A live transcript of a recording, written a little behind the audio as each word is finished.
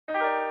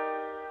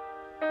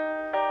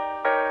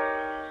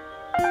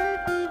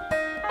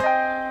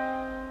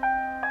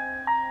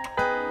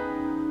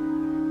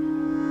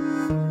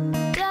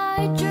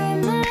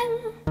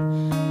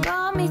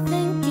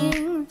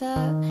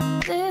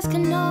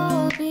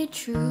be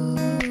true.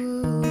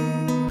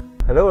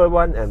 Hello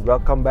everyone and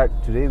welcome back.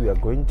 Today we are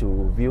going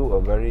to view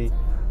a very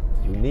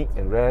unique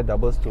and rare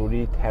double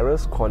story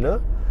terrace corner.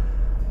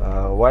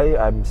 Why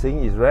I'm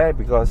saying it's rare,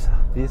 because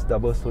this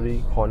double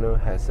story corner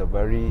has a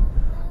very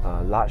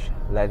large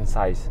land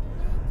size.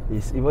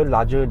 It's even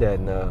larger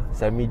than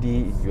Semi-D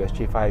in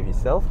USJ5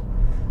 itself.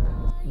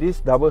 This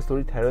double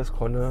story terrace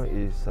corner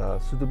is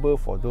suitable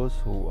for those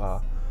who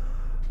are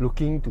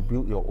looking to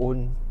build your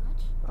own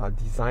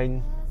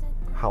design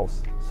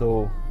house.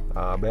 So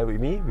bear with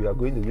me, we are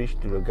going to reach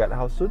to the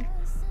guardhouse soon.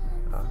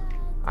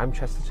 I'm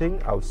Chester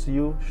Ching. I'll see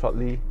you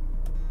shortly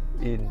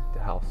in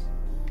the house.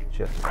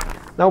 Cheers.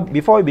 Now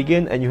before we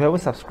begin, and you haven't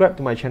subscribed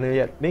to my channel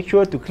yet, make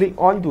sure to click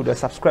on to the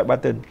subscribe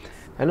button,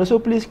 and also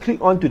please click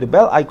on to the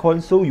bell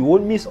icon so you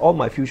won't miss all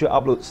my future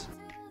uploads.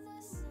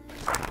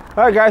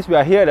 Alright guys, we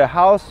are here at the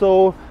house.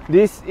 So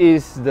this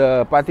is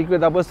the particular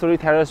double story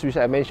terrace which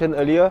I mentioned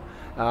earlier.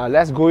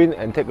 Let's go in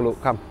and take a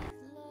look. Come.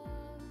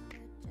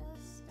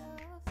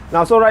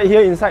 Now, so right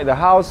here inside the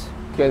house,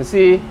 you can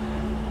see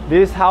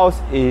this house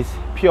is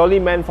purely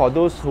meant for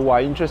those who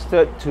are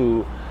interested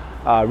to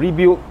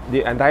rebuild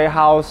the entire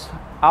house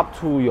up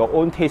to your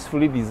own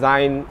tastefully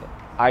designed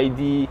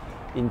ID,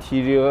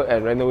 interior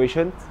and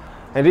renovation.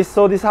 And this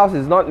house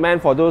is not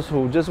meant for those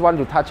who just want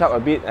to touch up a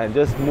bit and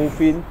just move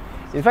in.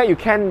 In fact, you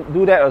can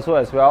do that also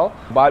as well.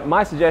 But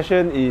my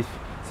suggestion is,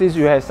 since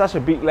you have such a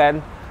big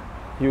land,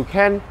 you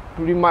can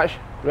pretty much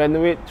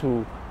renovate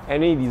to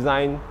any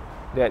design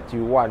that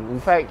you want. In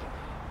fact,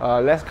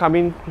 let's come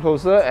in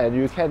closer and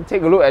you can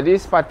take a look at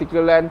this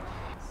particular land.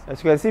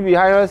 As you can see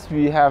behind us,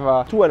 we have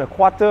a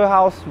 2.25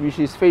 house which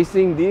is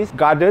facing this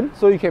garden.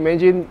 So you can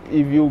imagine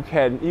if you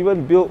can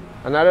even build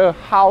another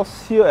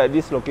house here at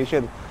this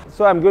location.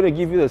 So I'm going to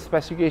give you the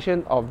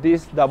specification of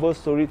this double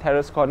story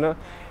terrace corner.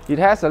 It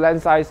has a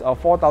land size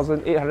of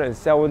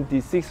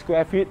 4,876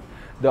 square feet.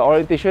 The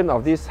orientation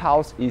of this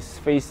house is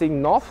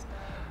facing north.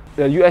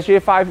 The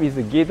USJ5 is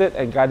a gated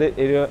and guarded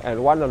area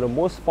and one of the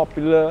most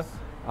popular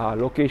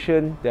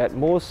location that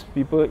most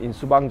people in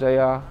Subang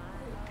Jaya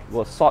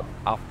were sought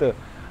after.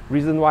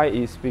 Reason why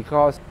is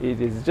because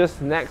it is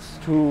just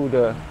next to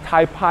the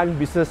Taipan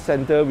Business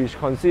Center, which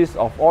consists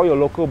of all your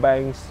local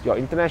banks, your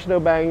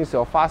international banks,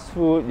 your fast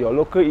food, your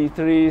local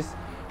eateries,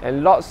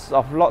 and lots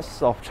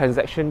of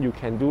transactions you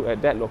can do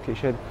at that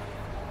location.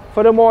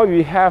 Furthermore,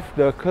 we have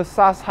the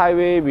Kesas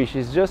Highway, which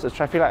is just a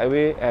traffic light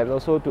away, and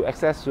also to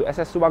access to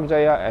SS Subang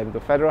Jaya, and the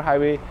Federal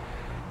Highway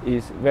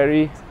is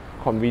very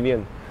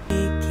convenient.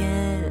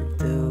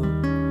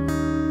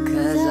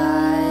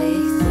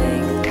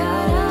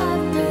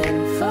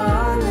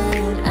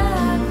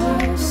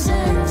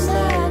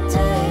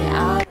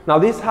 Now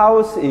this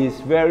house is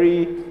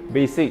very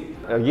basic.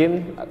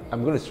 Again,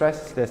 I'm going to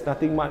stress there's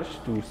nothing much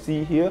to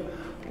see here.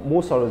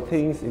 Most of the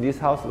things in this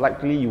house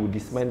likely you will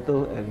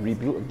dismantle and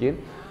rebuild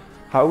again.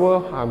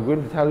 However, I'm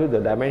going to tell you the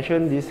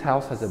dimension. This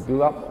house has a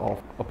build-up of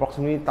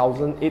approximately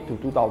 1,008 to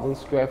 2,000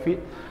 square feet.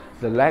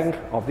 The length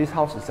of this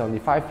house is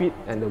 75 feet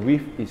and the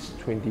width is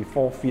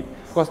 24 feet.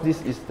 Of course,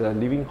 this is the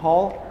living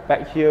hall.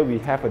 Back here we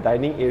have a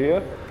dining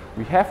area.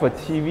 We have a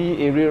TV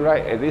area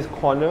right at this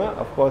corner.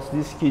 Of course,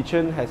 this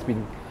kitchen has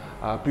been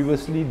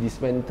previously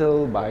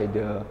dismantled by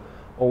the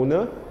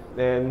owner,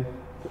 and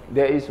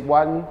there is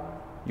one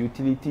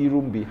utility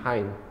room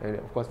behind, and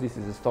of course this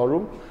is a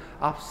storeroom.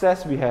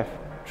 Upstairs we have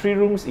 3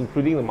 rooms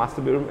including the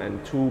master bedroom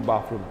and 2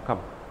 bathrooms. Come.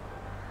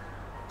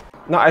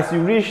 Now as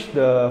you reach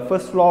the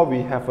first floor,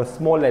 we have a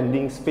small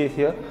landing space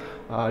here.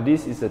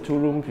 This is a 2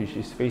 room which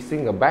is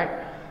facing the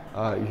back.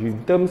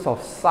 In terms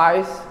of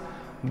size,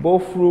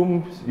 both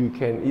rooms you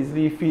can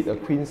easily fit a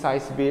queen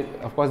size bed.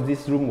 Of course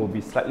this room will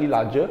be slightly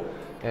larger,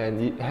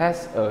 and it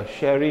has a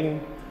sharing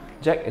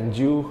Jack and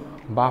Jill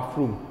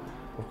bathroom.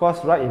 Of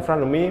course, right in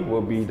front of me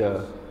will be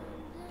the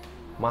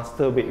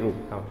master bedroom.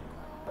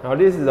 Now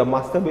this is the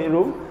master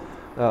bedroom.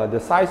 The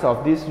size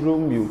of this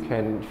room, you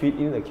can fit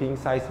in a king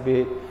size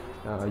bed.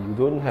 You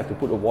don't have to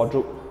put a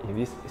wardrobe in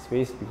this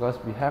space because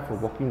we have a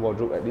walk-in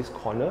wardrobe at this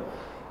corner,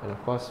 and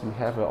of course we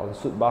have an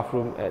ensuite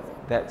bathroom at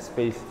that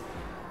space.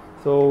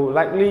 So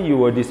likely you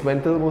will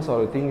dismantle most of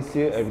the things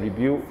here and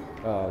rebuild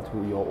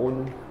to your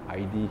own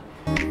ID.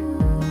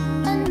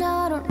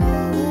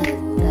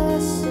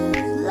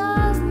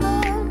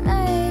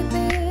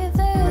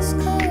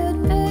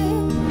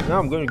 Now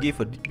I'm going to give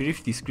a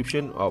brief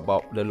description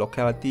about the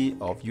locality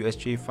of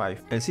USJ5.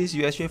 And since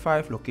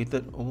USJ5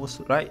 located almost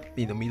right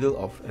in the middle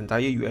of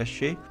entire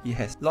USJ, it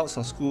has lots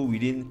of schools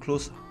within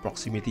close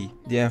proximity.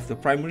 They have the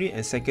primary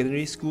and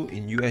secondary school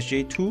in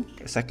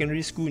USJ2, a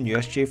secondary school in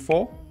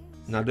USJ4,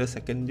 another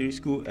secondary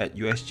school at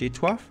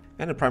USJ12,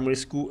 and a primary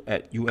school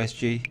at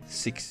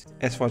USJ6.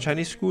 As for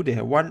Chinese school, they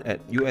have one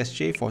at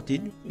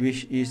USJ14,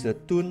 which is the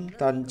Tun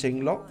Tan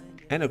Cheng Lok,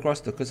 and across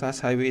the Kesas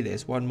Highway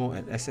there's one more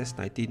at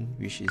SS19,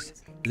 which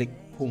is Lek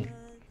Hung.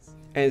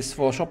 As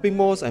for shopping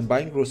malls and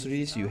buying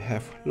groceries, you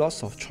have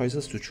lots of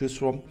choices to choose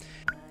from.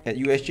 At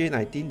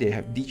USJ19 they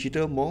have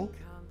Digital Mall,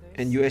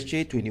 and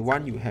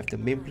USJ21 you have the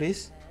Main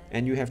Place,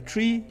 and you have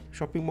 3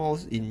 shopping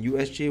malls in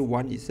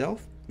USJ1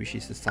 itself, which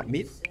is the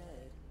Summit,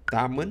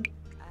 Taman,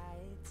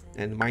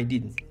 and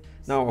Maidin.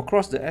 Now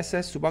across the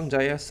SS Subang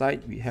Jaya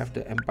side, we have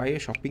the Empire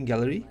Shopping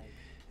Gallery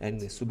and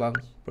the Subang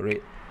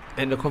Parade.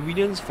 And the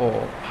convenience for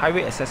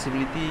highway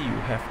accessibility, you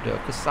have the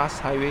Kesas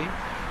Highway,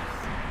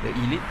 the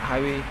Elite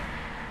Highway,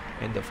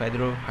 and the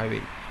Federal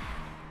Highway.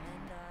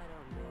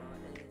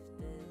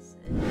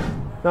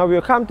 Now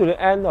we'll come to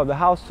the end of the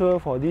house tour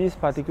for this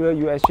particular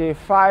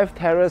USJ5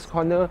 Terrace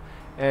Corner,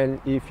 and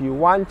if you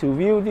want to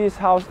view this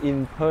house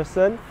in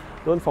person,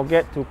 don't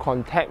forget to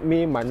contact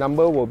me. My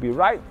number will be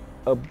right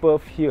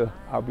above here.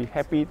 I'll be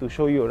happy to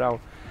show you around.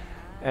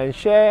 And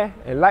share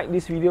and like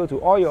this video to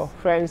all your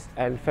friends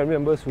and family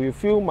members who you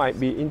feel might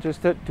be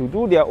interested to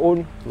do their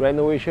own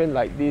renovation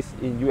like this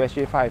in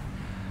USJ5.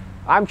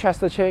 I'm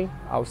Chester Cheng.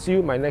 I'll see you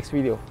in my next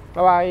video.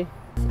 Bye bye.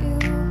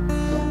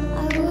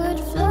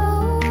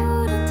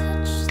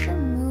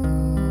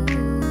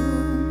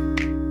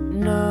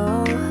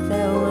 Know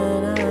that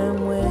when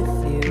I'm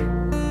with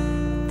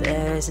you,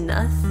 there's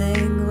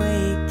nothing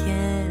we